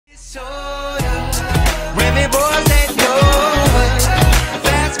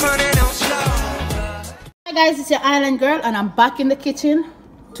guys, it's your island girl and I'm back in the kitchen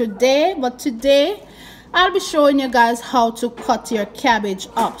today. But today I'll be showing you guys how to cut your cabbage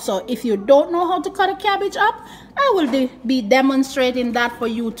up. So if you don't know how to cut a cabbage up, I will be demonstrating that for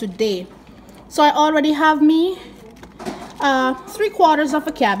you today. So I already have me 3/4 of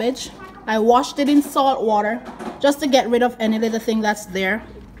a cabbage. I washed it in salt water just to get rid of any little thing that's there,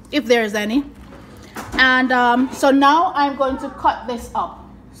 if there's any. And so now I'm going to cut this up.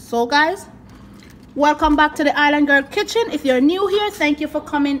 So guys, welcome back to the Island Girl Kitchen. If you're new here, thank you for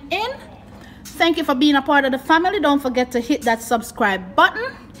coming in. Thank you for being a part of the family. Don't forget to hit that subscribe button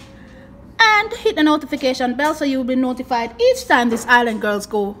and hit the notification bell so you'll be notified each time these Island Girls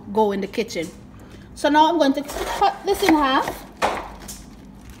go in the kitchen. So now I'm going to cut this in half.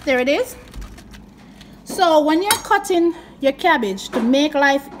 There it is. So when you're cutting your cabbage, to make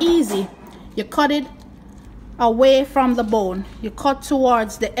life easy, you cut it away from the bone. You cut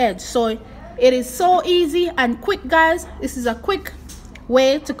towards the edge. So it is so easy and quick, guys. This is a quick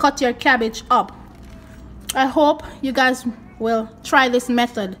way to cut your cabbage up. I hope you guys will try this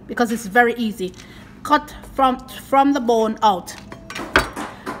method because it's very easy. Cut from the bone out.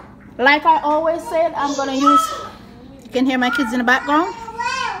 Like I always said, I'm gonna use, you can hear my kids in the background.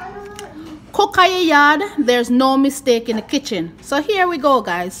 Cook at your yard, there's no mistake in the kitchen. So here we go,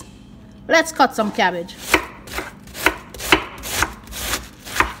 guys. Let's cut some cabbage.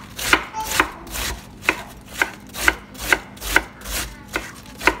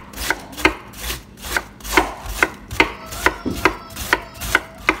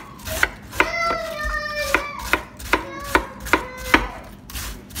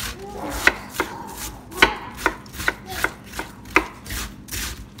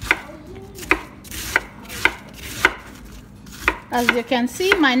 As you can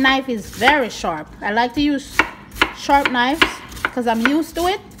see, my knife is very sharp. I like to use sharp knives because I'm used to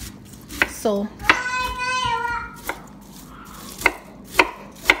it. So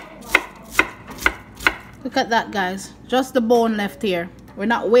look at that, guys. Just the bone left here. We're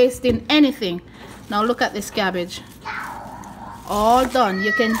not wasting anything. Now look at this cabbage. All done.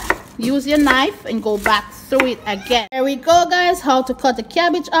 You can use your knife and go back through it again. There we go, guys. How to cut the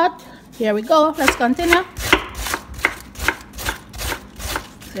cabbage out. Here we go. Let's continue.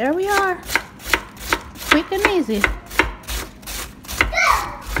 There we are. Quick and easy.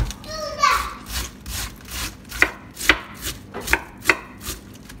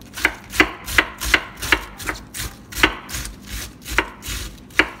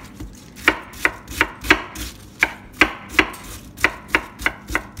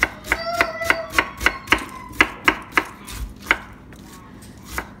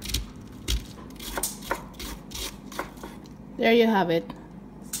 There you have it.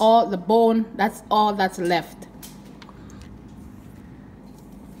 All the bone, that's all that's left.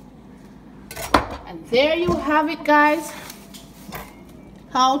 And there you have it, guys.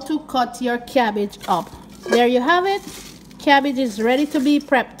 How to cut your cabbage up. There you have it. Cabbage is ready to be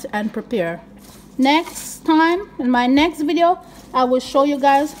prepped and prepared. Next time, in my next video, I will show you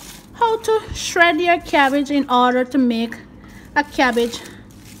guys how to shred your cabbage in order to make a cabbage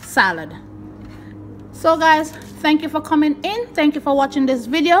salad. So guys, thank you for coming in. Thank you for watching this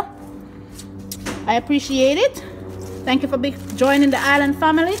video. I appreciate it. Thank you for joining the island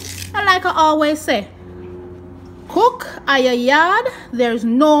family. And like I always say, cook at your yard. There's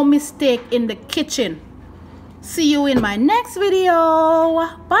no mistake in the kitchen. See you in my next video.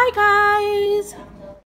 Bye, guys.